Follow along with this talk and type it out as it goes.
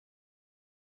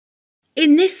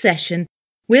In this session,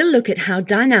 we'll look at how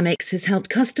Dynamics has helped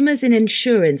customers in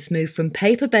insurance move from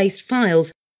paper-based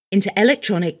files into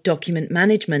electronic document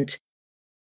management.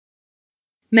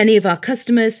 Many of our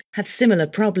customers have similar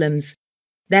problems.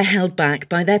 They're held back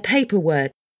by their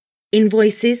paperwork.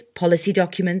 Invoices, policy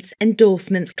documents,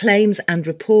 endorsements, claims and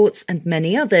reports, and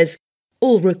many others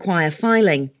all require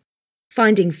filing.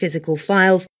 Finding physical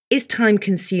files is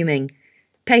time-consuming.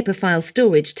 Paper file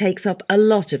storage takes up a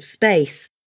lot of space.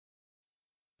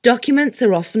 Documents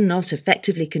are often not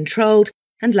effectively controlled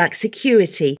and lack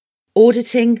security,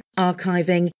 auditing,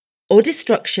 archiving, or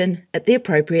destruction at the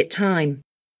appropriate time.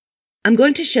 I'm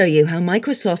going to show you how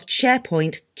Microsoft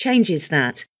SharePoint changes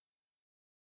that.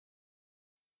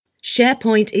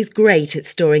 SharePoint is great at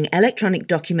storing electronic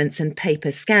documents and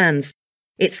paper scans.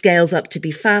 It scales up to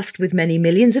be fast with many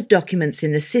millions of documents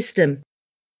in the system.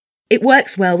 It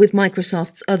works well with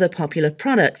Microsoft's other popular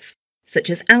products, such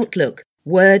as Outlook,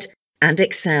 Word, and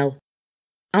Excel.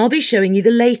 I'll be showing you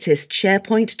the latest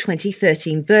SharePoint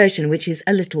 2013 version, which is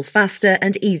a little faster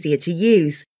and easier to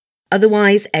use.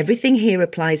 Otherwise, everything here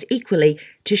applies equally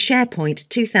to SharePoint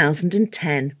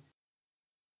 2010.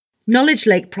 Knowledge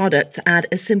Lake products add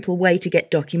a simple way to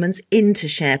get documents into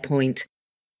SharePoint.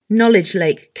 Knowledge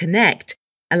Lake Connect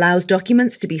allows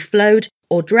documents to be flowed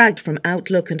or dragged from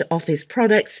Outlook and Office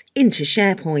products into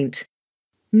SharePoint.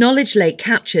 Knowledge Lake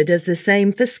Capture does the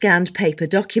same for scanned paper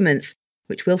documents,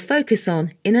 which we'll focus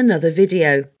on in another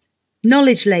video.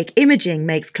 Knowledge Lake Imaging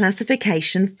makes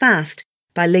classification fast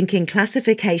by linking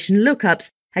classification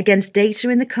lookups against data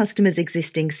in the customer's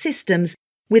existing systems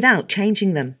without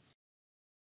changing them.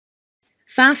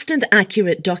 Fast and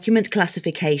accurate document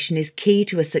classification is key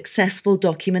to a successful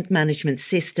document management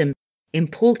system.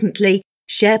 Importantly,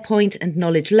 SharePoint and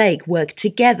Knowledge Lake work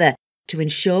together to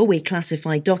ensure we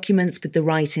classify documents with the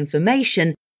right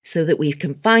information so that we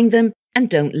can find them and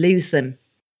don't lose them.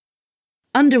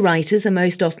 Underwriters are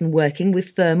most often working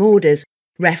with firm orders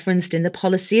referenced in the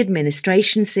policy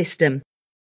administration system.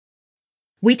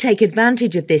 We take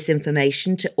advantage of this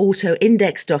information to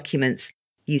auto-index documents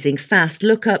using fast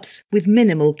lookups with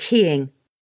minimal keying.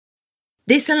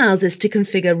 This allows us to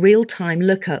configure real-time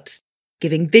lookups,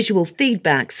 giving visual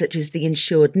feedback such as the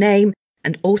insured name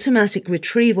and automatic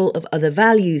retrieval of other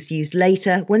values used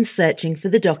later when searching for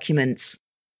the documents.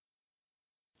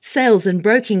 Sales and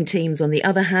broking teams, on the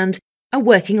other hand, are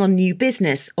working on new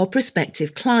business or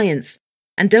prospective clients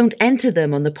and don't enter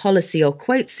them on the policy or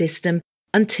quote system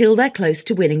until they're close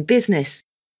to winning business.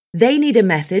 They need a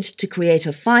method to create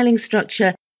a filing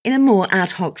structure in a more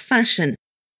ad hoc fashion,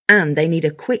 and they need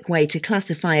a quick way to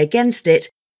classify against it,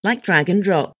 like drag and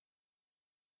drop.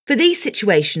 For these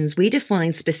situations, we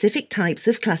define specific types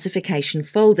of classification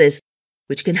folders,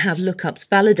 which can have lookups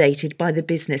validated by the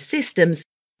business systems,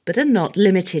 but are not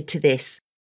limited to this.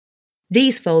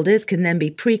 These folders can then be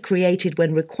pre-created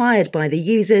when required by the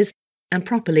users and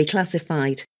properly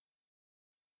classified.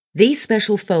 These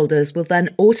special folders will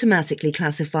then automatically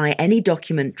classify any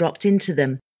document dropped into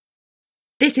them.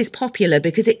 This is popular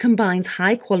because it combines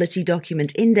high-quality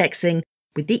document indexing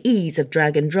with the ease of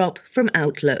drag and drop from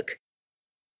Outlook.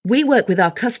 We work with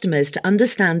our customers to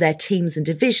understand their teams and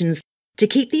divisions to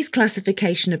keep these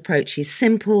classification approaches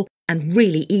simple and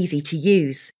really easy to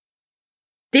use.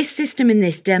 This system in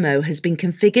this demo has been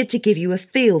configured to give you a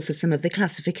feel for some of the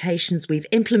classifications we've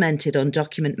implemented on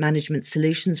document management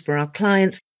solutions for our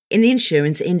clients in the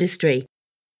insurance industry.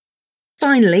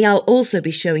 Finally, I'll also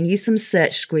be showing you some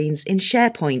search screens in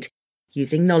SharePoint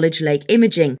using Knowledge Lake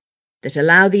Imaging that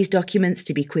allow these documents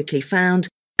to be quickly found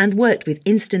and worked with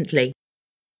instantly.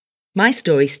 My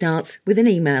story starts with an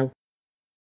email.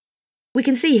 We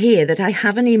can see here that I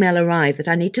have an email arrive that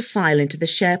I need to file into the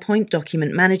SharePoint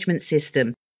document management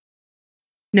system.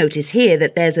 Notice here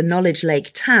that there's a Knowledge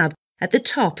Lake tab at the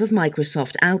top of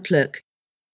Microsoft Outlook.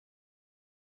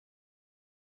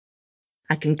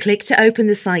 I can click to open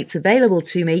the sites available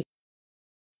to me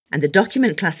and the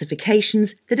document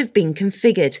classifications that have been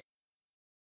configured.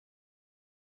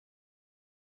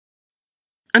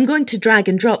 I'm going to drag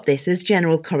and drop this as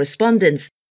general correspondence.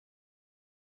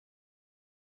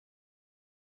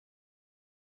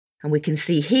 And we can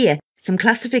see here some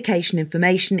classification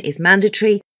information is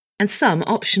mandatory and some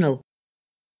optional.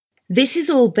 This is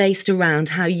all based around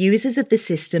how users of the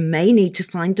system may need to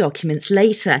find documents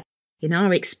later. In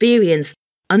our experience,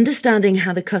 understanding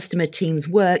how the customer teams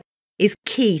work is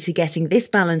key to getting this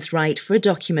balance right for a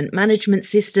document management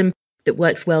system that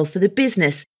works well for the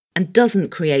business and doesn't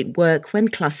create work when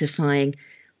classifying.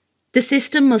 The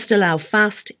system must allow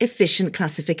fast, efficient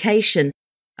classification,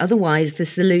 otherwise the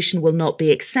solution will not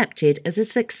be accepted as a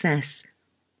success.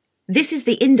 This is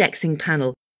the indexing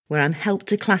panel, where I'm helped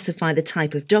to classify the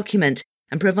type of document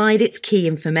and provide its key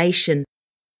information.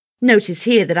 Notice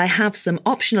here that I have some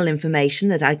optional information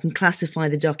that I can classify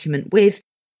the document with,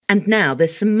 and now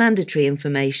there's some mandatory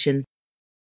information.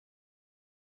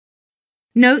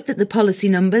 Note that the policy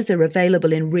numbers are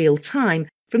available in real time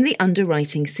from the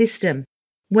underwriting system.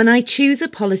 When I choose a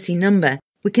policy number,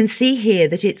 we can see here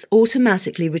that it's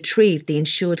automatically retrieved the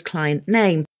insured client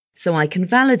name, so I can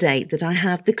validate that I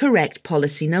have the correct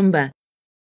policy number.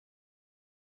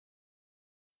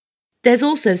 There's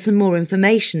also some more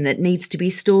information that needs to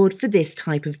be stored for this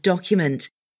type of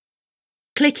document.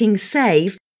 Clicking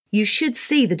Save, you should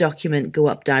see the document go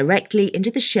up directly into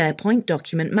the SharePoint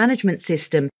document management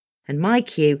system, and my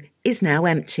queue is now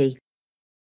empty.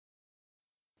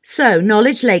 So,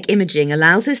 Knowledge Lake Imaging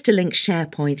allows us to link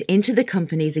SharePoint into the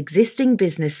company's existing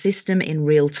business system in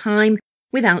real time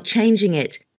without changing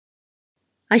it.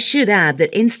 I should add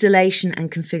that installation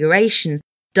and configuration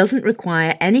doesn't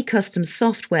require any custom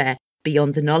software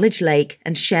beyond the Knowledge Lake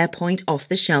and SharePoint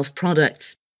off-the-shelf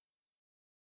products.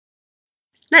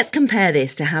 Let's compare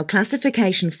this to how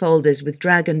classification folders with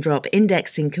drag-and-drop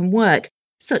indexing can work,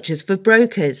 such as for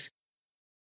brokers.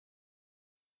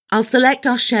 I'll select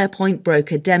our SharePoint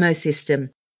broker demo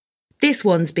system. This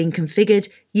one's been configured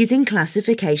using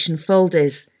classification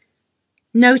folders.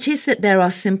 Notice that there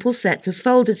are simple sets of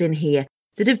folders in here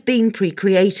that have been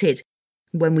pre-created.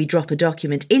 When we drop a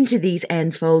document into these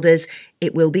end folders,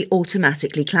 it will be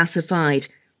automatically classified.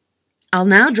 I'll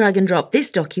now drag and drop this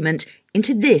document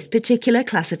into this particular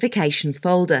classification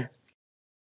folder.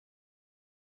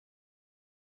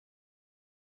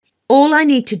 All I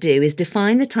need to do is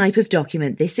define the type of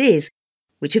document this is,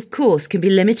 which of course can be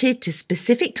limited to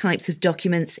specific types of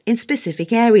documents in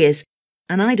specific areas,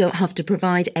 and I don't have to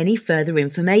provide any further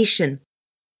information.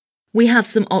 We have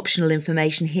some optional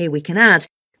information here we can add,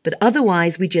 but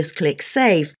otherwise we just click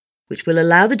Save, which will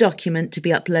allow the document to be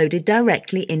uploaded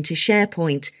directly into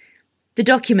SharePoint. The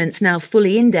document's now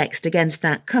fully indexed against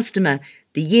that customer,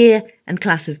 the year and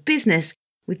class of business,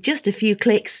 with just a few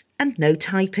clicks and no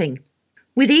typing.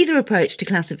 With either approach to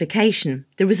classification,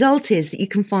 the result is that you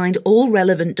can find all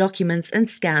relevant documents and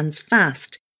scans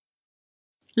fast.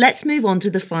 Let's move on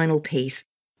to the final piece,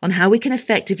 on how we can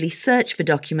effectively search for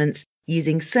documents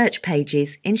using search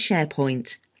pages in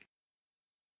SharePoint.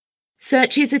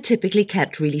 Searches are typically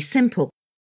kept really simple.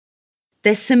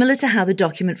 They're similar to how the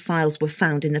document files were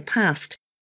found in the past.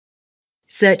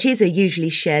 Searches are usually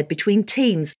shared between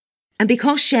teams, and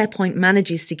because SharePoint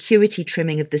manages security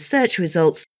trimming of the search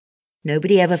results,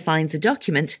 nobody ever finds a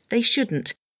document they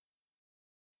shouldn't.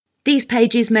 These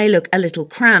pages may look a little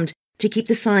crammed to keep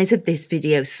the size of this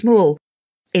video small.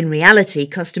 In reality,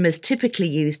 customers typically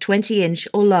use 20-inch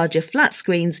or larger flat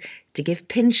screens to give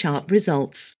pin-sharp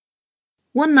results.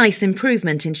 One nice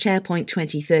improvement in SharePoint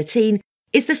 2013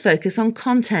 is the focus on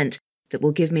content that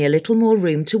will give me a little more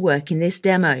room to work in this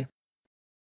demo.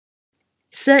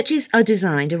 Searches are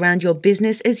designed around your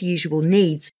business-as-usual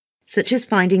needs, such as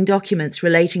finding documents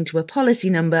relating to a policy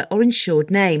number or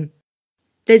insured name.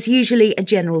 There's usually a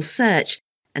general search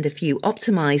and a few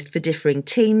optimized for differing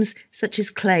teams, such as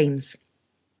claims.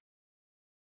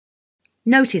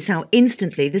 Notice how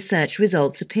instantly the search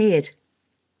results appeared.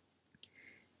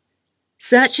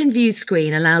 Search and View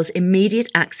screen allows immediate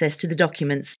access to the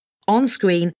documents on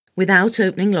screen without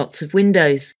opening lots of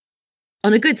windows.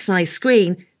 On a good-sized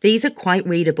screen, these are quite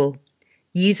readable.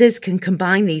 Users can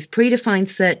combine these predefined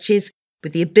searches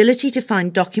with the ability to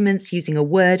find documents using a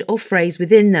word or phrase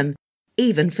within them,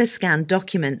 even for scanned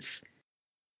documents.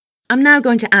 I'm now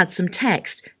going to add some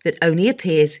text that only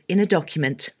appears in a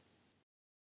document.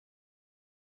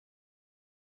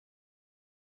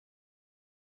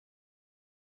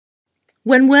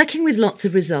 When working with lots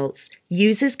of results,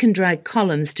 users can drag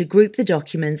columns to group the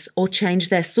documents or change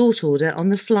their sort order on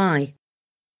the fly.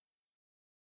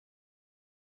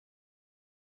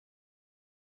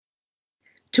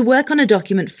 To work on a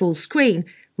document full screen,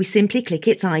 we simply click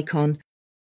its icon.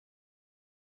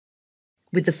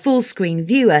 With the full screen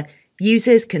viewer,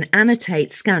 users can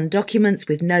annotate scanned documents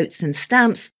with notes and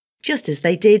stamps, just as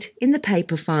they did in the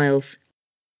paper files.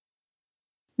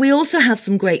 We also have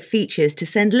some great features to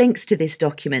send links to this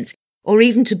document, or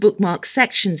even to bookmark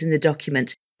sections in the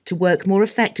document to work more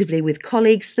effectively with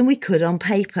colleagues than we could on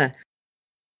paper.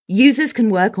 Users can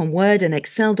work on Word and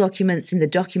Excel documents in the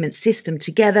document system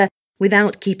together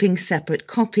without keeping separate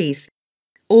copies.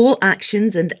 All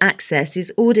actions and access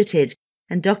is audited,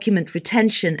 and document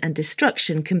retention and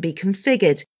destruction can be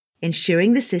configured,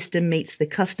 ensuring the system meets the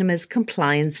customer's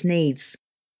compliance needs.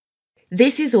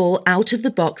 This is all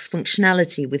out-of-the-box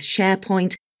functionality with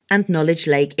SharePoint and Knowledge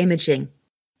Lake Imaging.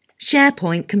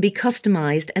 SharePoint can be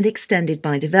customized and extended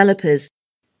by developers,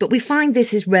 but we find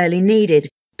this is rarely needed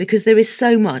because there is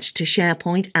so much to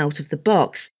SharePoint out of the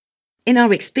box. In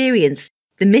our experience,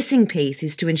 the missing piece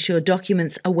is to ensure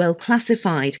documents are well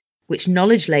classified, which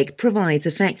Knowledge Lake provides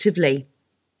effectively.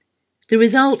 The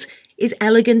result is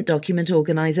elegant document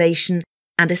organisation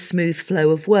and a smooth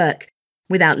flow of work,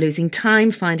 without losing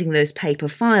time finding those paper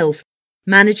files,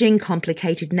 managing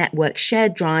complicated network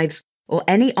shared drives, or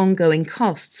any ongoing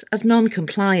costs of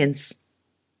non-compliance.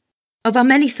 Of our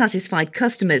many satisfied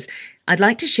customers, I'd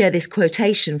like to share this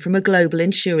quotation from a global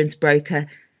insurance broker.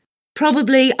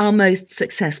 Probably our most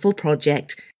successful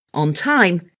project, on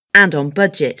time and on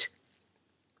budget.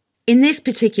 In this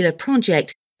particular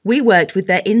project, we worked with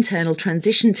their internal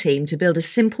transition team to build a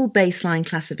simple baseline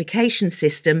classification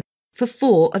system for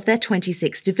 4 of their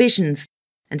 26 divisions,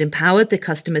 and empowered the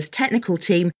customer's technical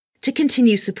team to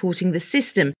continue supporting the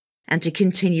system and to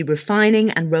continue refining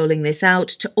and rolling this out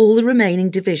to all the remaining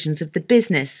divisions of the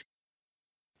business.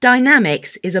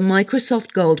 Dynamics is a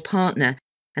Microsoft Gold partner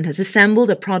and has assembled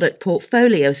a product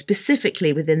portfolio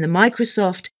specifically within the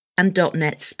Microsoft and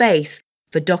 .NET space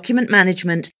for document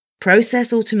management,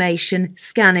 process automation,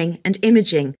 scanning and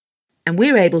imaging, and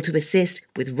we're able to assist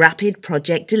with rapid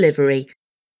project delivery.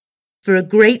 For a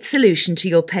great solution to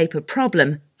your paper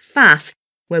problem, fast,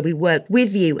 where we work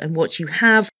with you and what you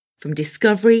have, from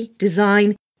discovery,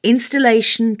 design,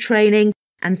 installation, training,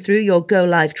 and through your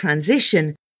go-live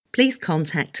transition, please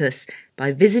contact us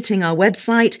by visiting our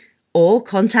website or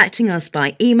contacting us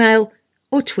by email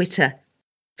or Twitter.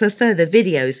 For further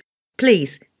videos,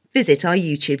 please visit our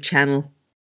YouTube channel.